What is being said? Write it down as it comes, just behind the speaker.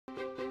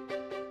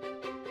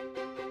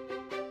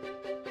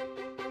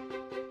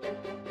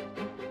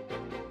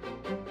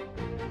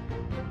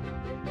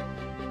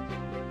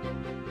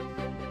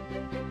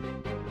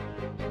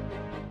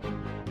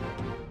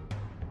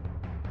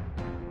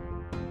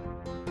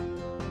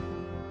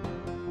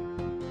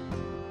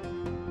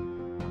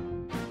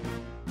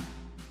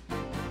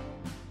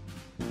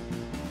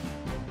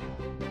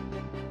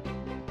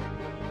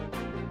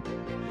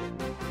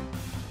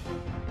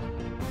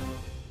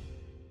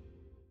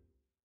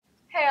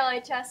Hey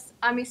LHS,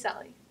 I'm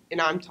Iseli. And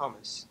I'm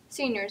Thomas.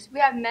 Seniors, we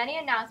have many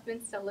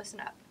announcements, so listen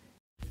up.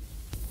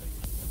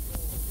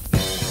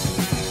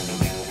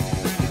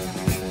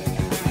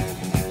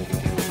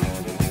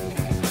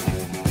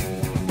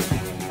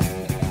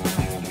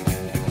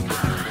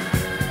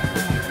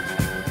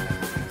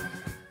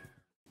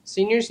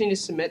 Seniors need to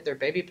submit their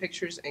baby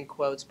pictures and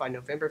quotes by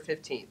November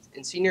 15th,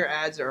 and senior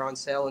ads are on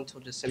sale until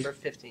December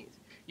 15th.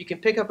 You can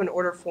pick up an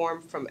order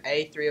form from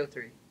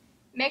A303.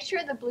 Make sure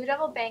the Blue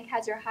Devil Bank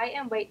has your height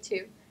and weight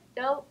too.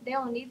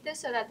 They'll need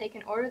this so that they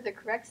can order the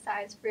correct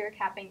size for your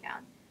capping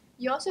gown.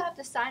 You also have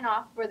to sign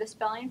off for the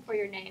spelling for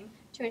your name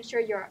to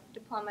ensure your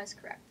diploma is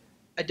correct.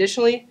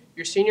 Additionally,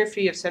 your senior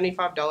fee of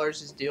 $75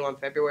 is due on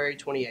February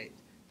 28th.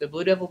 The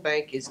Blue Devil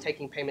Bank is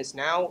taking payments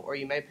now, or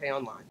you may pay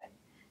online.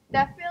 The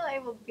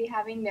FBLA will be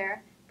having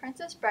their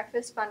Princess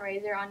Breakfast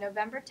fundraiser on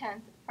November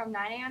 10th from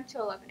 9 a.m. to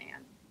 11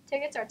 a.m.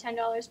 Tickets are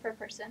 $10 per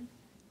person.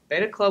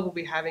 Beta Club will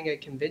be having a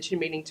convention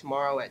meeting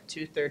tomorrow at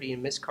 2:30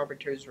 in Miss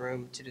Carpenter's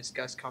room to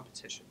discuss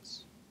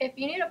competitions. If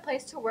you need a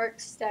place to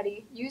work,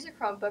 study, use a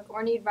Chromebook,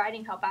 or need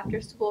writing help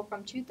after school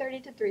from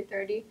 2:30 to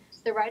 3:30,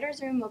 the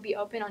writer's room will be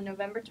open on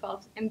November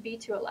 12th in B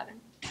to 11.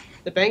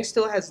 The bank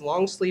still has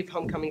long-sleeve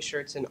homecoming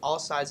shirts in all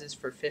sizes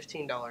for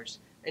 $15,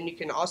 and you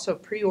can also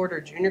pre-order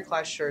junior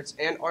class shirts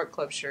and art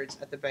club shirts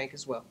at the bank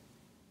as well.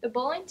 The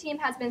bowling team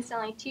has been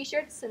selling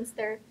t-shirts since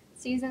their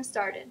season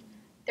started.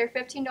 They're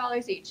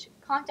 $15 each.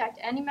 Contact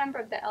any member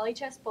of the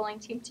LHS bowling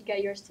team to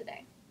get yours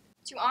today.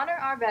 To honor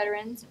our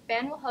veterans,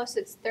 band will host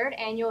its 3rd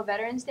annual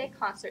Veterans Day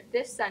concert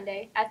this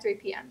Sunday at 3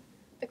 p.m.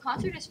 The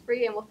concert is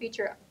free and will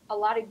feature a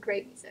lot of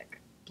great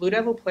music. Blue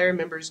Devil player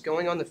members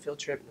going on the field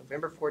trip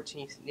November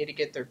 14th need to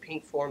get their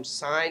pink forms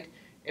signed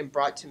and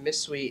brought to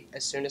Miss Sweet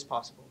as soon as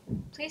possible.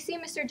 Please see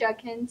Mr.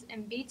 Judkins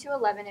in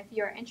B211 if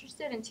you are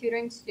interested in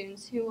tutoring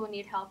students who will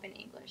need help in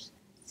English.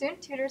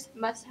 Student tutors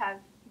must have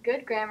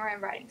good grammar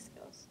and writing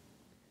skills.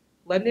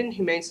 Lebanon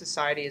Humane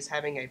Society is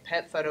having a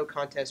pet photo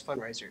contest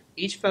fundraiser.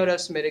 Each photo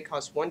submitted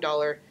costs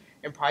 $1,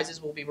 and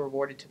prizes will be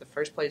rewarded to the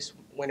first place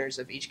winners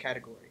of each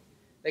category.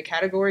 The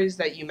categories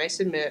that you may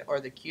submit are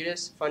the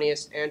cutest,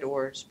 funniest,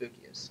 and/or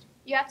spookiest.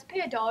 You have to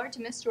pay $1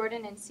 to Miss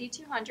Jordan in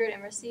C200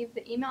 and receive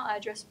the email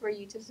address for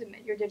you to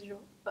submit your digital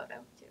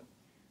photo to.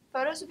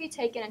 Photos will be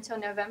taken until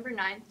November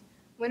 9th.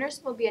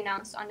 Winners will be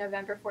announced on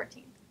November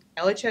 14th.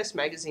 LHS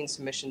magazine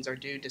submissions are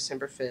due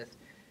December 5th.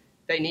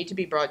 They need to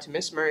be brought to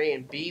Miss Murray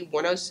in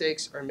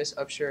B106 or Miss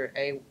Upshur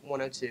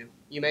A102.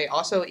 You may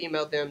also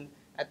email them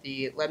at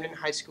the Lebanon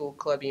High School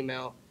Club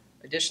email.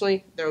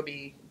 Additionally, there will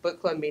be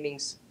book club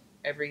meetings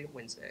every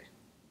Wednesday.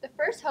 The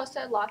first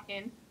HOSA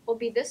lock-in will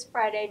be this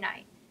Friday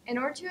night. In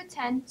order to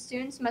attend,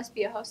 students must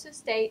be a HOSA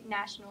State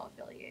National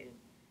affiliated.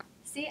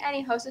 See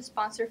any HOSA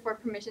sponsor for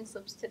permission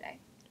slips today.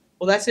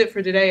 Well, that's it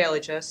for today,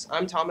 LHS.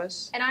 I'm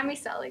Thomas. And I'm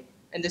Iseli.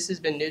 And this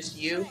has been News to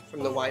You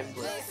from the White and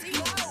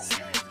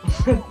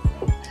Blue.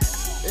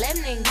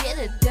 Lebanon get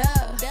a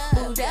dub.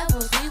 Blue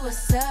Devils, we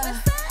what's up.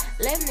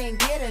 Lebanon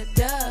get a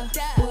dub.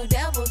 Blue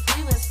Devils,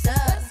 we what's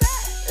up.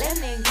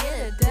 Lebanon get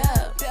a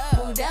dub.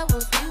 Blue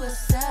Devils, we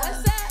what's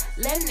up.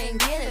 Lebanon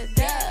get a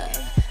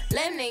dub.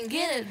 Lebanon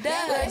get a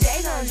dub. But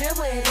they gon'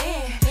 dribble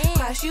it in.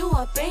 Cross you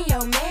up in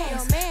your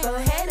mans. Go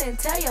ahead and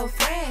tell your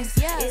friends.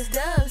 It's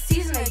dub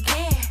season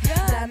again.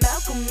 Got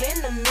Malcolm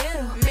in the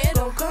middle.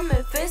 Don't come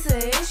and fix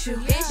the issue.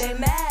 They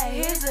mad,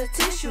 here's a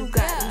tissue.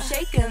 Got them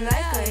shaking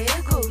like a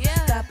igloo.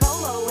 Got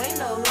Polo, ain't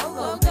no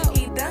logo.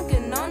 He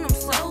dunking on them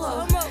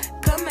solo.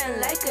 Coming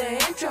like an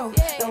intro.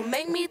 Don't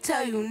make me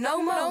tell you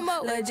no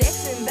more. Lil'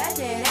 Jackson back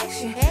in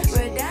action.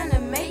 We're down to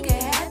make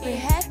it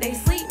happen. They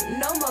sleep,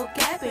 no more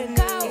capping.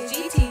 It's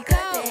GT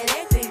cut that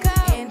acting.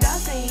 And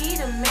Dawson, he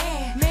the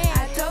man.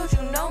 I told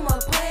you no more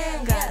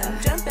playing. Got him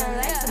jumping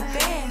like some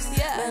fans.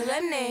 But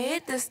Lebanon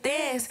hit the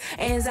stands.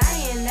 And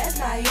Zion, that's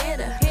my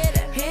hitter.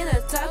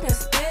 Hitter talking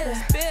spitter.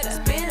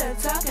 Spitter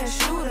talking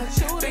shooter.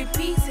 Free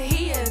pizza,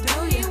 he a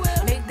do you.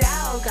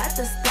 McDowell got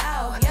the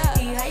style.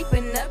 He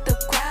hyping up the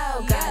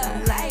crowd. Got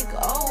him like,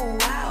 oh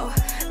wow.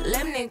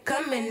 Lebanon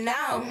coming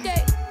out.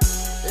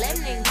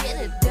 Lebanon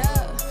get a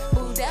dub.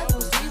 Blue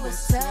Devils, we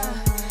what's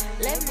up.